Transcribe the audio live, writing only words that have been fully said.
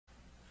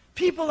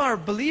People are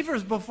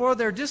believers before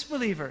they're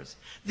disbelievers.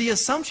 The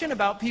assumption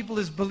about people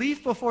is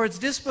belief before it's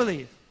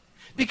disbelief.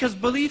 Because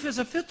belief is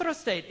a fitrah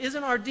state.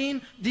 Isn't our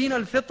deen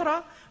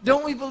al-fitrah?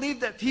 Don't we believe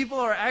that people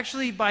are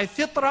actually by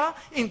fitrah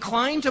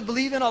inclined to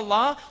believe in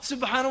Allah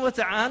subhanahu wa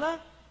ta'ala?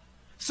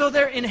 So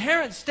their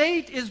inherent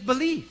state is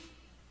belief.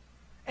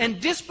 And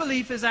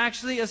disbelief is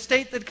actually a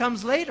state that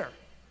comes later.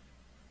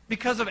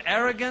 Because of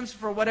arrogance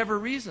for whatever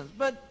reasons.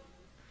 But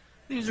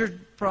these are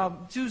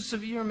too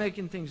severe, you're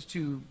making things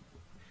too,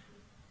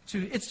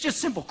 it's just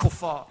simple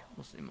kuffar.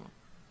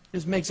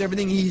 Just makes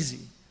everything easy.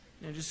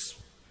 You know, just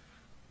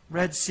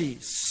Red Sea,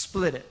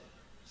 split it.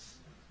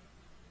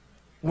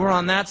 We're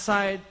on that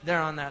side,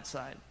 they're on that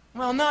side.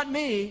 Well, not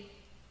me.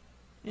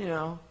 You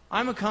know,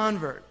 I'm a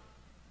convert.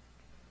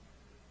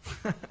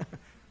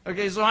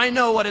 Okay, so I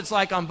know what it's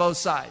like on both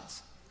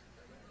sides.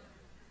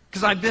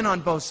 Because I've been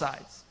on both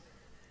sides.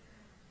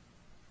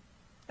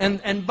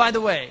 And by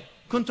the way,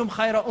 kuntum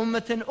khayra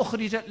ummatin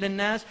ukhrijat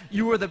linnas,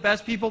 you were the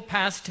best people,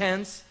 past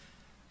tense.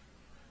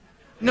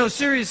 No,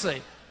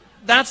 seriously.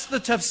 That's the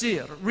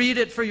tafsir. Read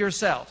it for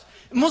yourselves.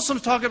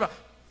 Muslims talk about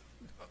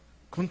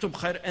kuntum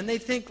khayra, and they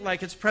think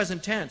like it's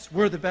present tense.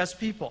 We're the best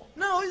people.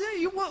 No,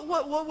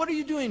 what are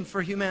you doing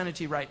for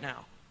humanity right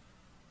now?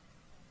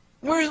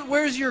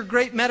 Where's your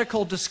great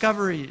medical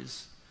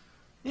discoveries?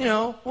 You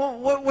know,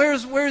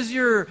 where's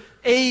your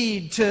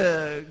aid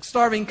to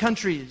starving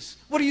countries?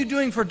 What are you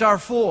doing for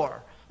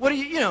Darfur? What are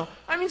you know,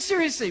 I mean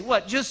seriously,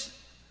 what? Just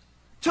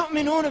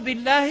tu'minuna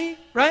billahi,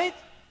 right?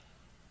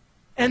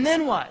 And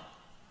then what?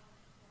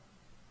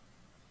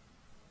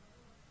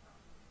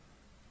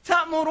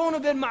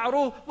 تَأْمُرُونَ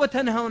بِالْمَعْرُوفِ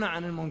وَتَنْهَوْنَ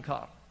عَنِ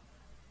الْمُنْكَرِ.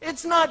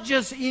 It's not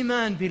just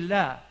Iman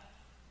billah.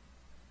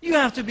 You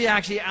have to be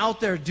actually out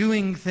there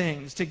doing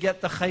things to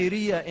get the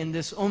khayriyah in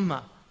this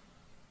ummah.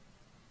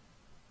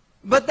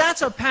 But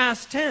that's a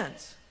past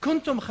tense.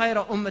 كُنْتُمْ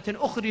خَيْرَ أُمَّةٍ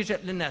أُخْرِجَتْ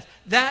لِلنَّاسِ.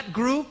 That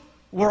group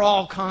were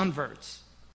all converts.